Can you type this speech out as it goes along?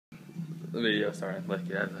the video started. Look,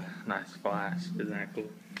 it has a nice flash. Isn't that cool?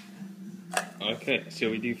 Okay,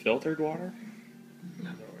 shall we do filtered water?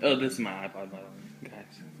 Oh, this is my iPod, by the way.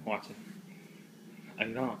 Guys, watch it. I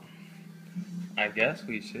don't. I guess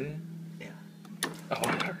we should. Yeah. Oh,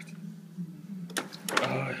 it hurts.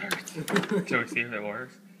 Oh, it hurts. Shall we see if it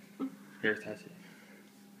works? Here, touch it.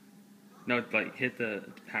 No, like, hit the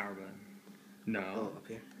power button. No. Oh, up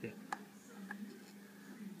here? Yeah.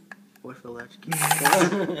 What if the latch keeps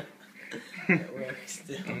It works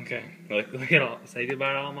still. Okay. Look at all. Say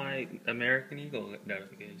goodbye to all my American Eagle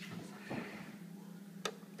notifications.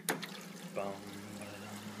 Boom.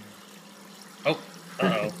 Oh.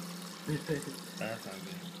 Uh-oh. That's not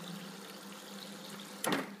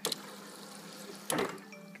good.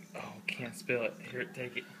 Oh, can't spill it. Here,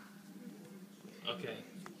 take it. Okay.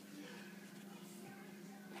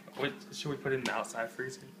 Wait, should we put it in the outside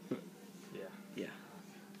freezer? Yeah. Yeah.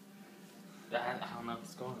 I don't know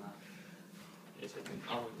what's going on. Is it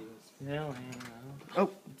all we do is spilling? Oh.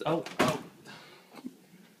 Oh.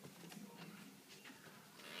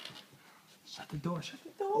 Shut the door. Shut the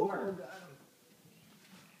door.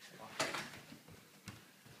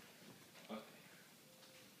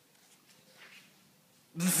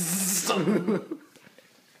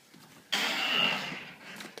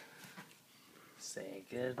 Say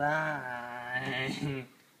goodbye.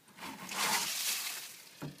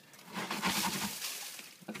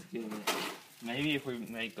 Let's give it. Maybe if we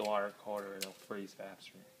make the water colder, it'll freeze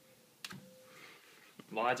faster.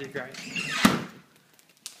 Logic, right?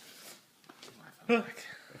 Look.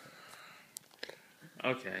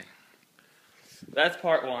 Okay. That's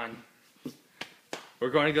part one.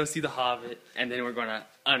 We're going to go see the Hobbit, and then we're going to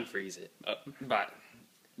unfreeze it.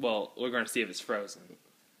 Well, we're going to see if it's frozen.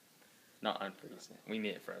 Not unfreeze it. We need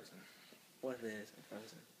it frozen. What if it isn't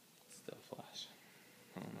frozen? Still flash.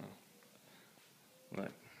 I don't know.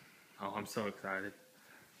 Look. Oh, I'm so excited.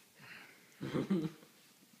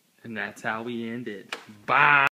 And that's how we end it. Bye.